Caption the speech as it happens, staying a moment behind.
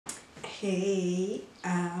Hey,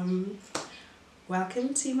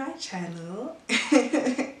 welcome to my channel.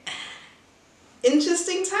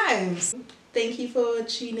 Interesting times. Thank you for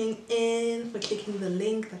tuning in, for clicking the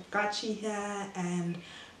link that got you here, and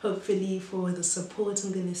hopefully for the support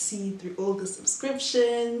I'm gonna see through all the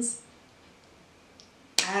subscriptions.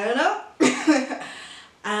 I don't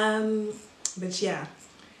know. But yeah.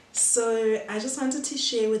 So I just wanted to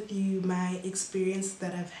share with you my experience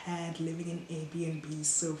that I've had living in Airbnb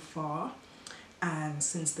so far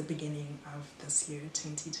since the beginning of this year,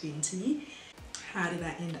 2020. How did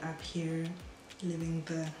I end up here living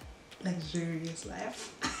the luxurious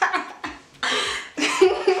life?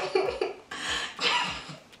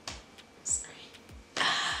 Sorry.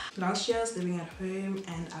 Last year I was living at home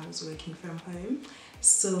and I was working from home.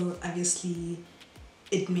 So obviously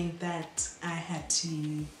it meant that I had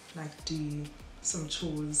to do some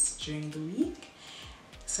chores during the week,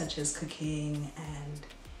 such as cooking and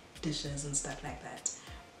dishes and stuff like that.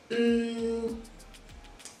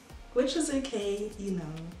 Which was okay, you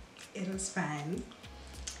know, it was fine.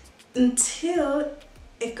 Until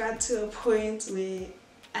it got to a point where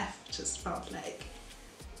I just felt like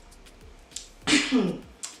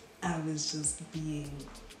I was just being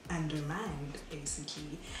undermined,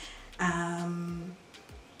 basically.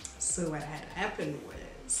 So what had happened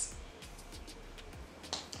was,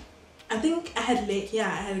 I think I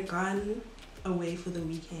had gone away for the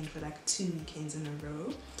weekend for like 2 weekends in a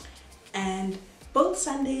row, and both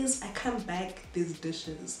Sundays I come back, there's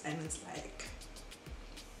dishes, and it's like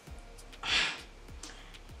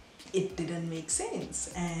it didn't make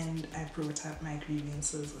sense. And I brought up my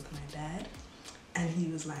grievances with my dad, and he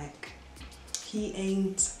was like, he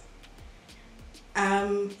ain't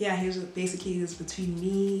he was between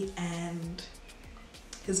me and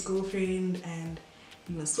his girlfriend, and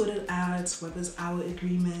we were sorted out what was our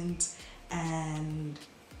agreement, and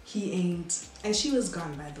he ain't, and she was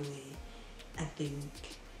gone, by the way. I think,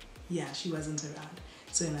 yeah, she wasn't around.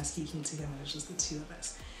 So when I was speaking to him, it was just the two of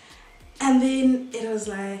us. And then it was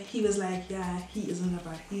like, he was like, yeah, he isn't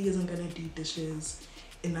gonna do dishes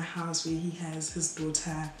in a house where he has his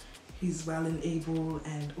daughter, he's well and able,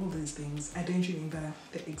 and all those things. I don't remember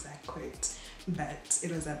the exact quote, but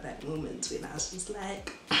it was at that moment when I was just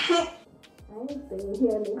like, I ain't staying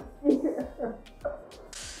here next year.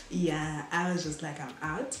 Yeah, I was just like, I'm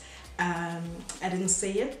out. I didn't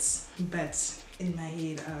say it, but in my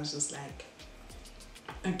head I was just like,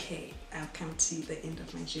 okay, I've come to the end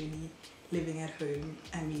of my journey living at home.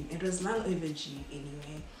 I mean, it was long overdue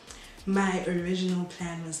anyway. My original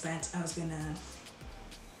plan was that I was gonna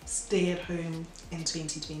stay at home in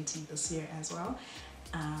 2020 this year as well,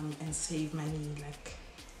 and save money, like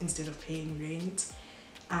instead of paying rent,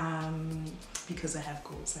 because I have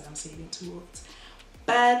goals that I'm saving towards.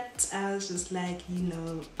 But I was just like, you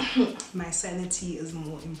know, my sanity is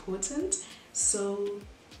more important. So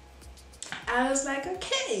I was like,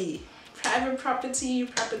 okay, private property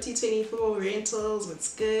 24, rentals,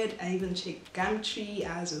 what's good. I even checked Gumtree.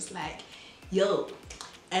 I was just like, yo.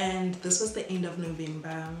 And this was the end of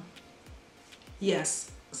November.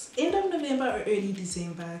 Yes, end of November or early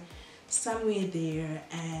December, somewhere there.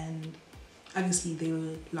 And obviously there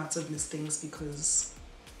were lots of listings because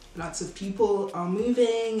lots of people are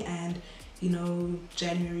moving, and you know,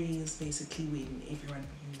 January is basically when everyone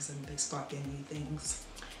moves and they start their new things,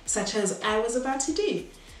 such as I was about to do.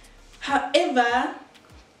 However,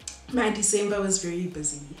 my December was very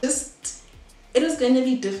busy. It was going to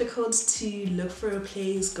be difficult to look for a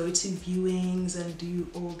place, go to viewings and do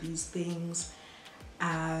all these things,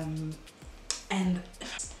 and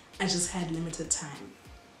I just had limited time.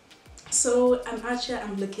 So I'm out here,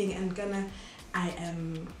 I'm looking, and I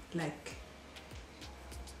am like,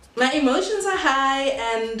 my emotions are high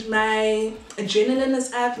and my adrenaline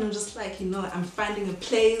is up, and I'm just like, you know, I'm finding a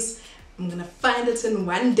place, I'm gonna find it in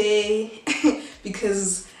one day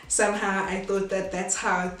because somehow I thought that that's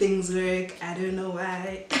how things work. I don't know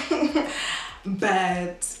why.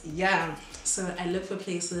 But yeah, so I looked for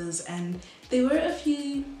places, and there were a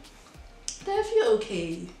few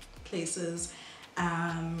okay places,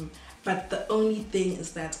 but the only thing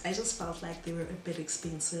is that I just felt like they were a bit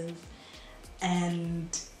expensive,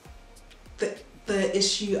 and the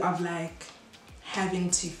issue of like having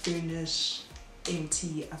to furnish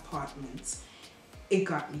empty apartments, it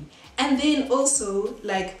got me. And then also,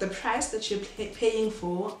 like, the price that you're paying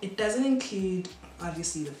for, it doesn't include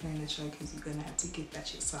obviously the furniture, because you're gonna have to get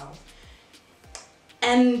that yourself.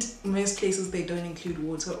 And most places, they don't include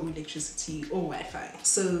water or electricity or Wi-Fi.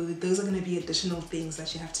 So those are gonna be additional things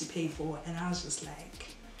that you have to pay for. And I was just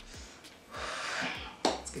like,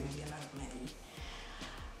 it's gonna be a lot of money.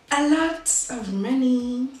 A lot of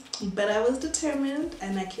money. But I was determined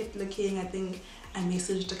and I kept looking. I think I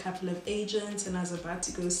messaged a couple of agents and I was about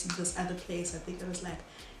to go see this other place. I think it was like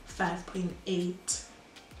 5.8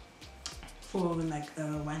 for like a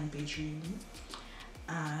 1-bedroom.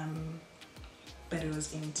 But it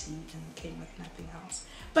was empty and came with nothing else.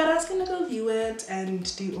 But I was gonna go view it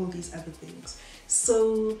and do all these other things.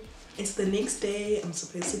 So it's the next day, I'm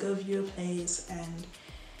supposed to go view a place, and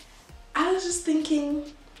I was just thinking,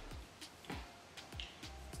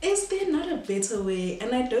 is there not a better way?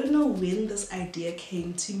 And I don't know when this idea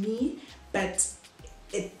came to me, but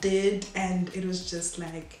it did, and it was just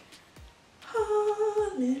like,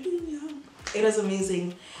 hallelujah. It was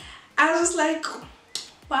amazing. I was just like,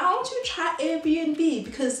 why don't you try Airbnb?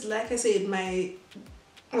 Because like I said,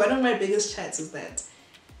 one of my biggest chats is that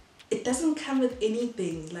it doesn't come with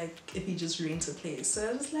anything like if you just rent a place. So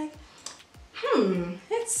I was like,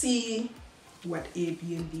 let's see what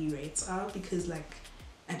Airbnb rates are, because like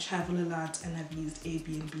I travel a lot and I've used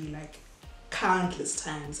Airbnb like countless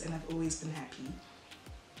times and I've always been happy.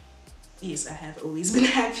 Yes, I have always been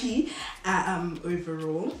happy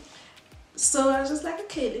overall. So I was just like,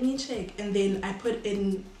 okay, let me check. And then I put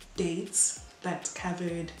in dates that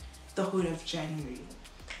covered the whole of January,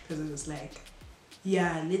 because it was like,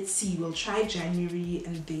 yeah, let's see, we'll try January,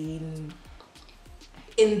 and then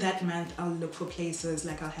in that month I'll look for places,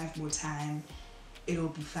 like I'll have more time, it'll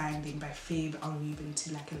be fine. Then by Feb I'll move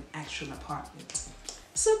into like an actual apartment.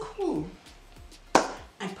 So cool.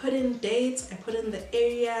 I put in dates, I put in the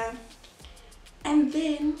area, and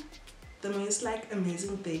then the most like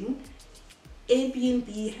amazing thing,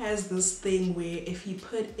 Airbnb has this thing where if you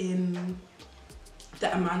put in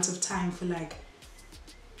the amount of time for like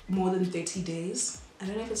more than 30 days, I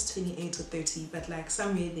don't know if it's 28 or 30, but like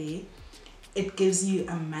somewhere there, it gives you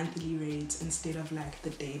a monthly rate instead of like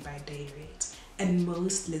the day-by-day rate. And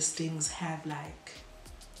most listings have like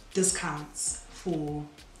discounts for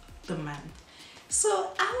the month.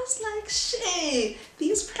 So I was like, shit,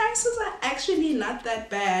 these prices are actually not that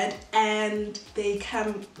bad, and they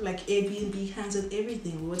come, like Airbnb comes with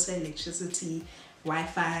everything: water, electricity,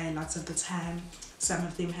 Wi-Fi lots of the time. Some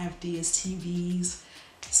of them have DSTVs,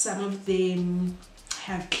 some of them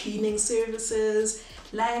have cleaning services.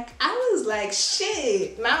 Like I was like,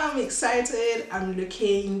 shit, now I'm excited, I'm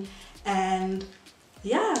looking, and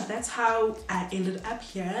yeah, that's how I ended up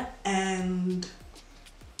here. And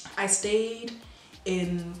I stayed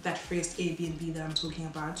in that first Airbnb that I'm talking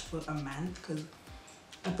about for a month, because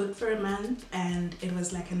I booked for a month and it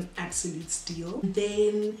was like an absolute steal.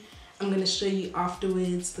 Then I'm going to show you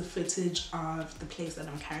afterwards the footage of the place that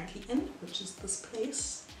I'm currently in, which is this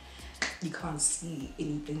place. You can't see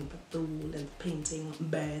anything but the wall and the painting,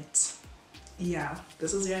 but yeah,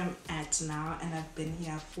 this is where I'm at now, and I've been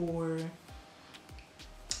here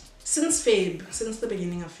since the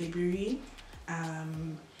beginning of February.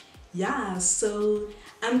 Yeah, so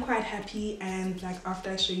I'm quite happy, and like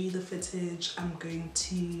after I show you the footage, I'm going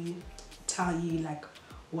to tell you like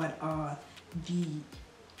what's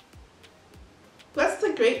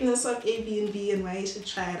the greatness of Airbnb and why you should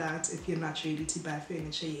try it out if you're not ready to buy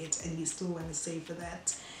furniture yet and you still want to save for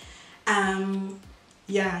that.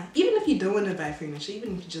 Yeah, even if you don't want to buy furniture,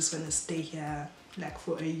 even if you just want to stay here like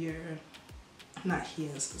for a year, not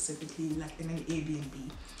here specifically, like in an Airbnb,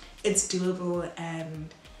 it's doable.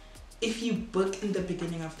 And if you book in the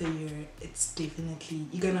beginning of the year, it's definitely,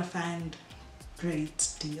 you're gonna find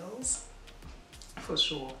great deals for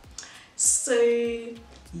sure. So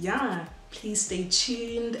yeah, please stay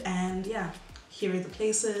tuned, and yeah, here are the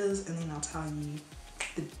places, and then I'll tell you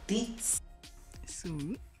the deets. So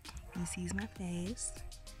this is my place.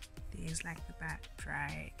 There's like the back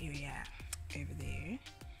dry area over there,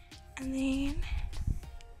 and then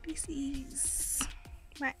this is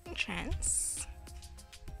my entrance.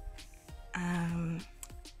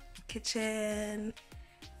 Kitchen,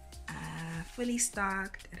 fully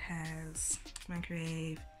stocked. It has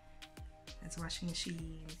microwave, it's a washing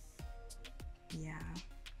machine, yeah,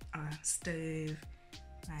 stove,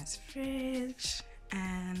 nice fridge,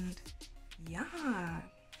 and yeah,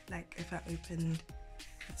 like if I opened,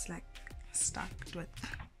 it's like stocked with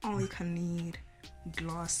all you can need,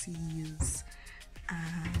 glossies.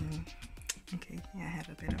 Okay, yeah, I have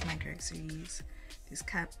a bit of my groceries, these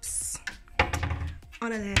cups,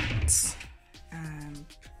 all of that,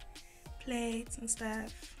 plates and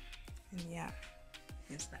stuff, and yeah,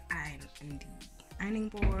 here's the ironing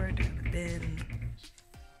board, the bin,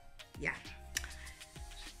 yeah.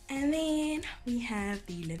 And then we have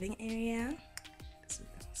the living area.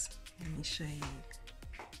 Let me show you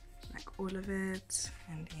like all of it,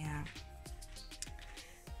 and yeah,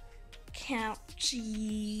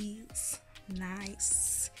 couches,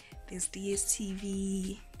 nice There's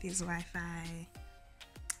DSTV, there's Wi-Fi,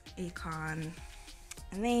 aircon,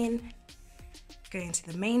 and then go into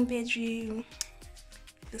the main bedroom.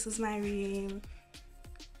 This is my room.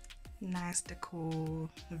 Nice decor,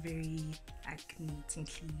 very like neat and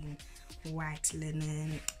clean, white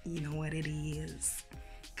linen, you know what it is,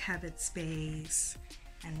 cupboard space,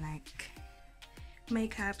 and like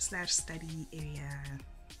makeup / study area,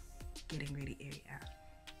 getting ready area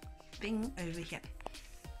thing over here.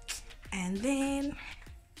 And then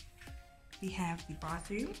we have the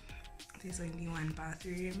bathroom. There's only one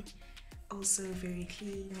bathroom, also very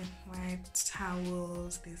clean, white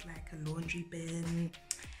towels, there's like a laundry bin.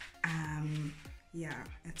 Yeah,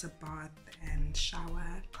 it's a bath and shower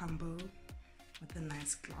combo with a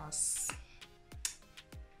nice glass,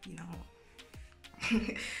 you know,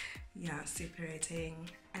 yeah, separating.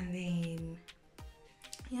 And then,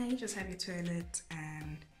 yeah, you just have your toilet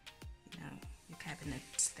and, you know, your cabinet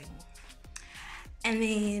thing. And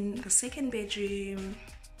then the second bedroom,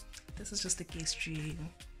 this is just a guest room,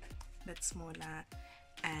 a bit smaller,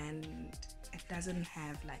 and it doesn't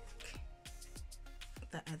have like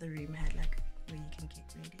the other room had like where you can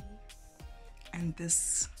get ready, and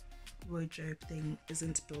this wardrobe thing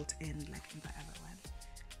isn't built in like in the other one,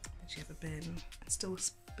 but you have a bin. It's still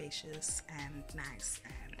spacious and nice,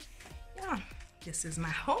 and yeah, this is my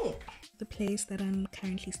home. The place that I'm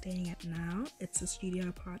currently staying at now, it's a studio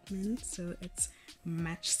apartment, so it's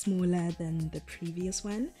much smaller than the previous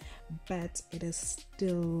one, but it is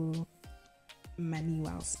still money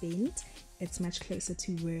well spent. It's much closer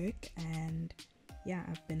to work, and yeah,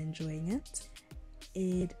 I've been enjoying it.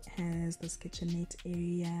 It has this kitchenette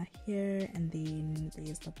area here, and then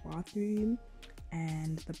there's the bathroom,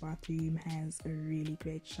 and the bathroom has a really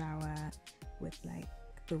great shower with like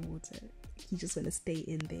the water. You just want to stay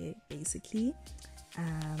in there basically.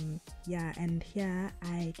 Yeah, and here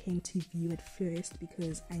I came to view it first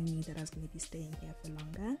because I knew that I was going to be staying here for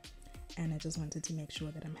longer, and I just wanted to make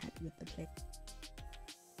sure that I'm happy with the place.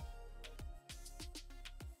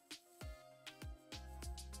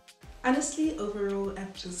 Honestly, overall,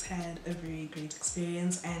 I've just had a very great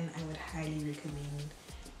experience, and I would highly recommend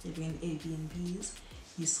living in AirBnB's.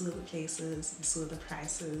 You saw the places, you saw the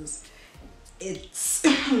prices. It's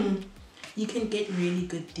you can get really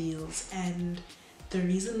good deals, and the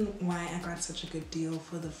reason why I got such a good deal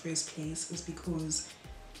for the first place is because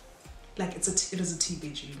like it is a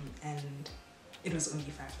 2-bedroom and it was only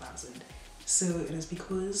 5,000. So it is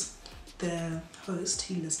because the host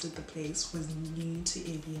who listed the place was new to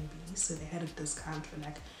Airbnb, so they had a discount for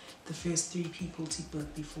like the first 3 people to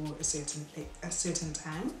book before a certain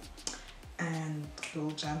time, and we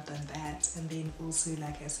all jumped on that. And then also,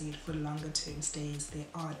 like I said, for longer term stays there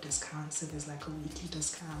are discounts, so there's like a weekly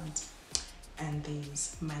discount and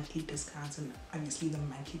there's monthly discounts, and obviously the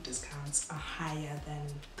monthly discounts are higher than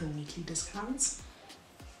the weekly discounts.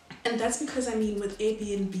 And that's because, I mean, with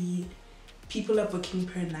Airbnb, people are booking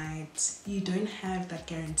per night. You don't have that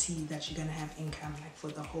guarantee that you're gonna have income like for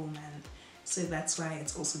the whole month. So that's why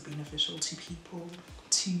it's also beneficial to people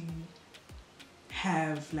to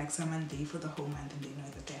have like someone there for the whole month, and they know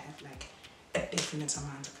that they have like a definite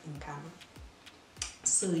amount of income.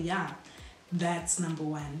 So yeah, that's number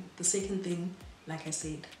one. The second thing, like I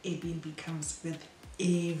said, Airbnb comes with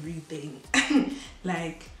everything.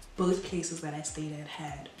 Like both places that I stayed at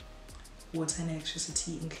had water and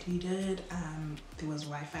electricity included, there was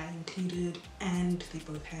Wi-Fi included, and they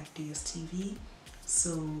both had DSTV.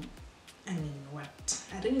 So I mean, what,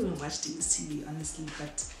 I didn't even watch DSTV honestly,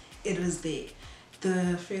 but it was there.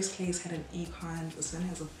 The first place had an aircon, this one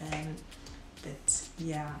has a fan, but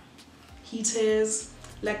yeah, heaters,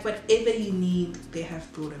 like whatever you need, they have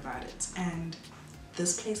thought about it. And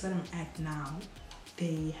this place that I'm at now,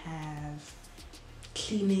 they have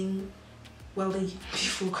cleaning. Well, they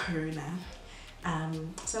before Corona,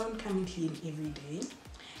 someone come and clean every day,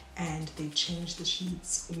 and they change the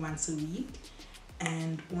sheets once a week,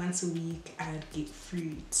 and once a week I'd get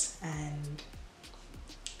fruit. And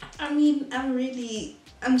I mean,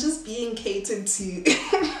 I'm just being catered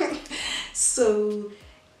to. So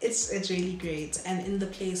it's really great. And in the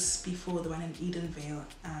place before, the one in Edenvale,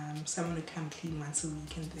 someone would come clean once a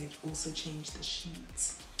week, and they'd also change the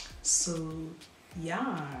sheets. So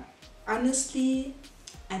yeah, honestly,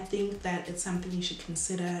 I think that it's something you should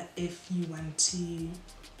consider if you want to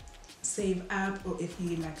save up, or if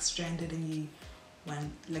you like stranded and you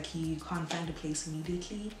can't find a place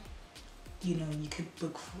immediately. You know, you could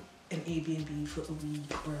book an Airbnb for a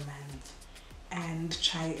week or a month and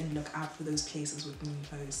try and look out for those places with new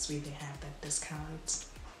hosts where they have that discount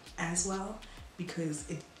as well, because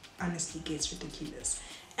it honestly gets ridiculous.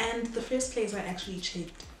 And the first place I actually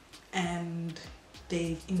checked, and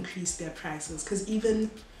they've increased their prices, because even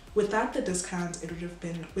without the discounts, it would have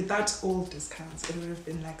been, without all discounts, it would have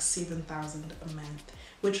been like 7,000 a month,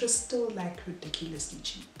 which was still like ridiculously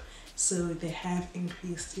cheap. So they have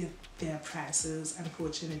increased their prices,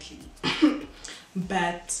 unfortunately.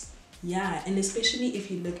 But yeah, and especially if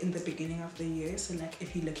you look in the beginning of the year, so like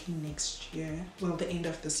if you're looking next year, well, the end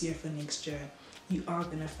of this year for next year, you are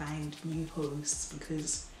gonna find new hosts,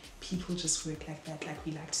 because people just work like that. Like,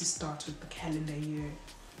 we like to start with the calendar year.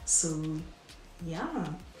 So yeah,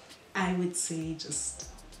 I would say just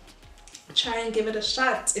try and give it a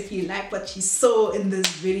shot if you like what you saw in this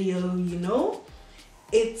video. You know,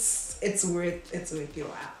 it's worth your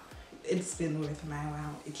while. It's been worth my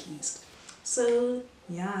while, at least. So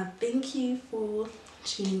yeah, thank you for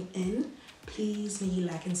tuning in. Please may you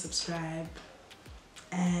like and subscribe,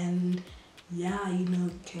 and yeah, you know,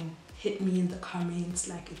 you can hit me in the comments,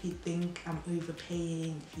 like if you think I'm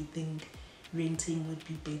overpaying, if you think renting would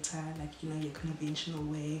be better, like, you know, your conventional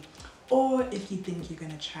way, or if you think you're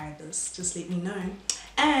gonna try this, just let me know.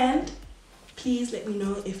 And please let me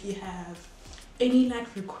know if you have any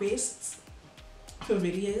like requests for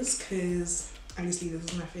videos, because obviously this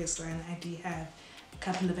is my first one. I do have a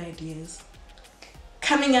couple of ideas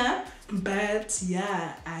coming up, but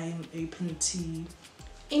yeah, I'm open to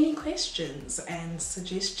any questions and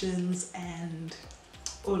suggestions and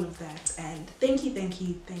all of that. And thank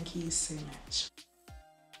you so much.